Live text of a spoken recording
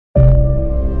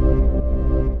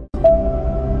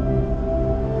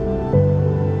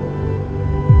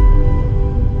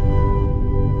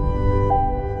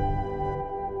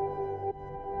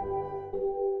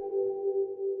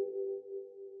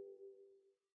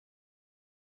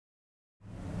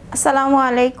Assalamu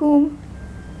alaikum.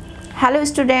 Hello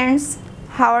students,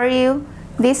 how are you?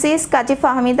 This is Kazi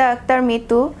Fahmida Akter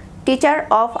Mitu, teacher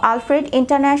of Alfred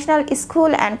International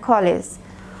School and College.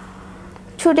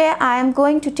 Today I am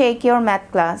going to take your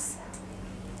math class.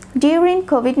 During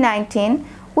COVID-19,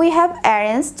 we have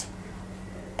arranged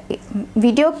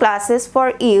video classes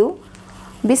for you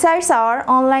besides our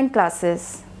online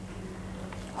classes.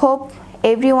 Hope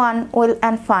everyone will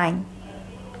and fine.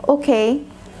 Okay,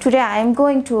 today I am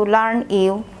going to learn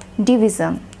you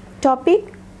division.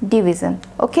 Topic division.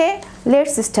 Okay,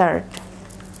 let's start.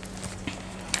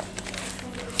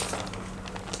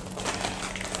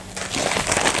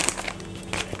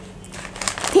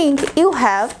 Think you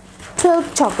have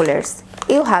 12 chocolates.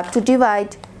 You have to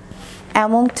divide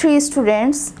among 3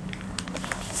 students.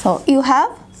 So you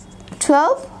have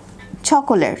 12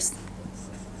 chocolates.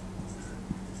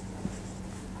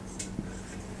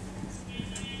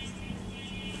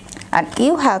 And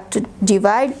you have to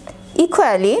divide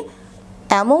equally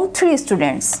among 3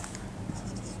 students.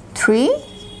 3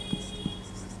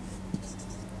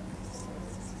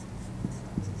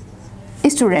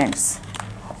 students.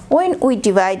 When we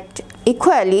divide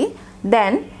equally,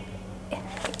 then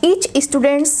each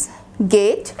students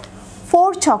get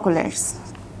 4 chocolates.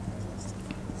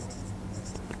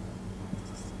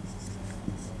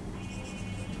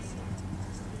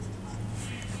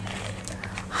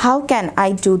 How can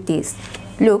I do this?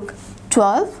 Look,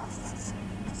 12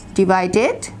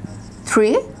 divided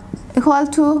 3 equal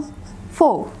to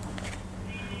 4.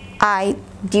 I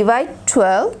divide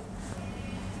 12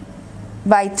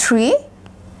 by 3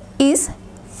 is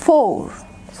 4.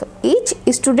 So each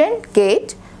student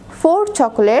get 4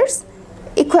 chocolates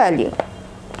equally.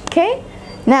 Okay,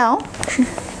 now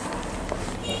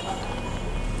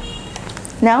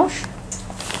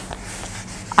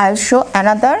I'll show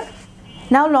another.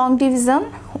 Now long division,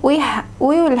 we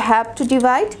will have to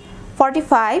divide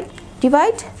 45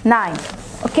 divide 9.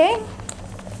 Okay,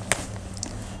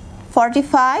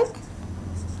 45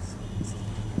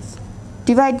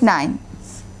 divide 9.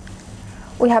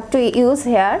 We have to use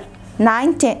here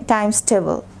 9 times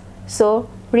table. So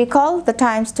recall the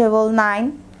times table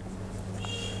 9.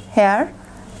 Here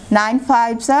 9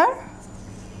 5s are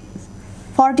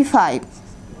 45.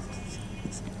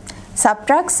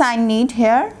 Subtract sign need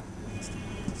here.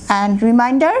 And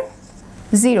remainder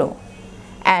 0,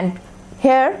 and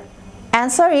here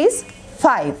answer is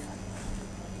 5.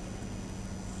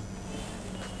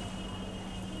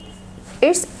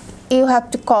 You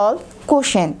have to call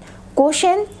quotient.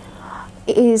 Quotient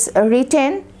is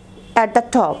written at the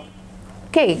top.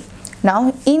 Okay,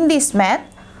 now in this math,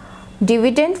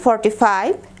 dividend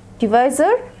 45,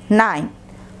 divisor 9.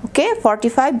 Okay,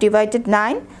 45 divided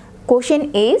 9,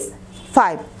 quotient is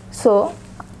 5. So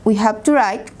we have to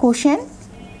write quotient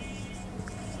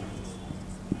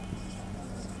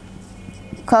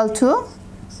equal to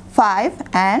 5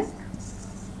 and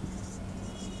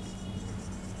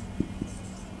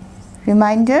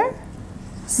remainder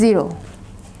 0.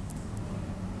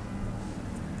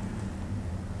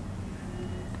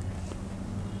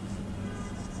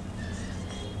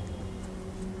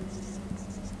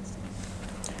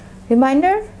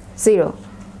 Remainder 0.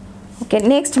 Okay,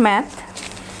 next math.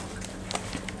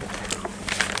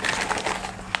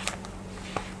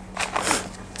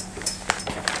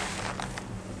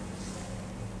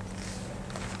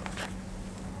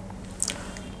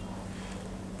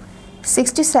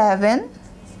 (67)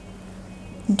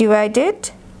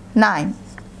 divided 9.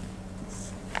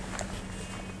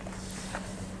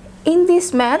 In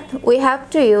this math, we have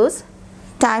to use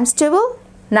times table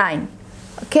 9.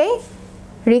 Okay,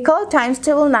 recall times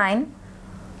table 9.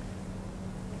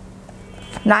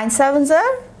 9 7s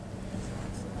are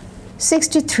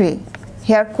 63.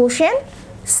 Here quotient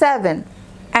 7,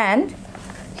 and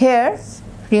here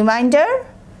remainder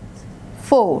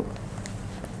 4.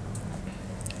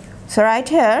 So right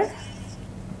here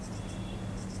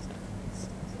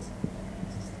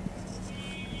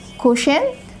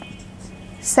quotient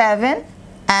 7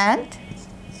 and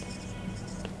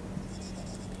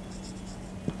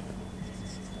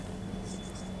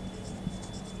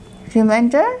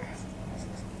remainder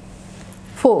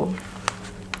 4.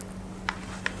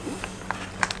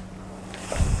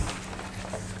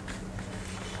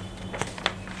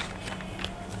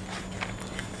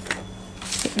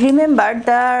 Remember,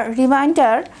 the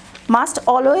remainder must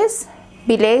always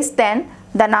be less than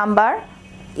the number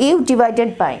you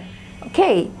divided by.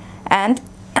 Okay, and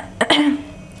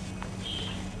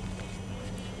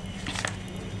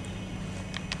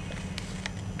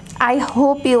I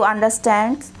hope you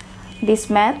understand this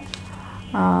math.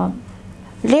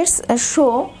 Let's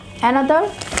show another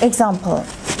example.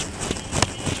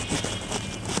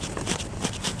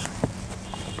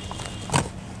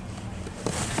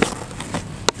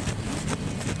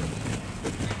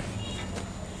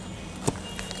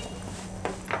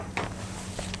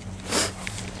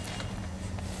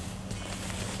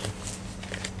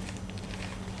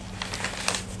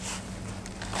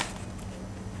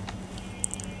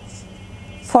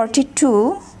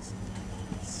 42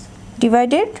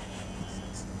 divided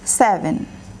 7.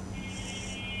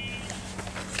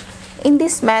 In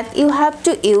this math you have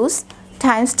to use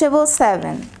times table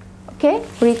 7. Okay,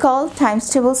 recall times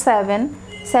table 7.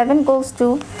 7 goes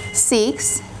to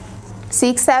 6.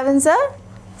 6 sevens are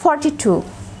 42.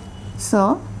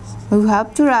 So we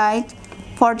have to write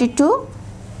 42,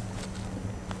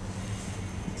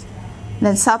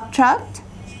 then subtract,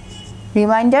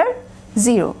 remainder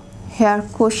 0. Here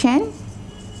quotient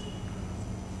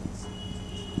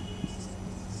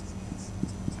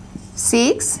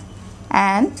 6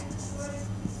 and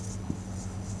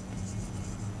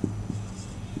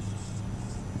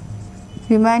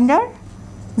remainder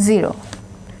 0.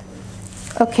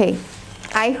 Okay,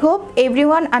 I hope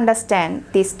everyone understand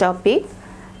this topic.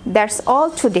 That's all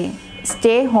today.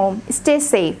 Stay home, stay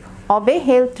safe, obey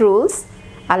health rules.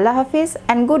 Allah Hafiz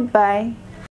and goodbye.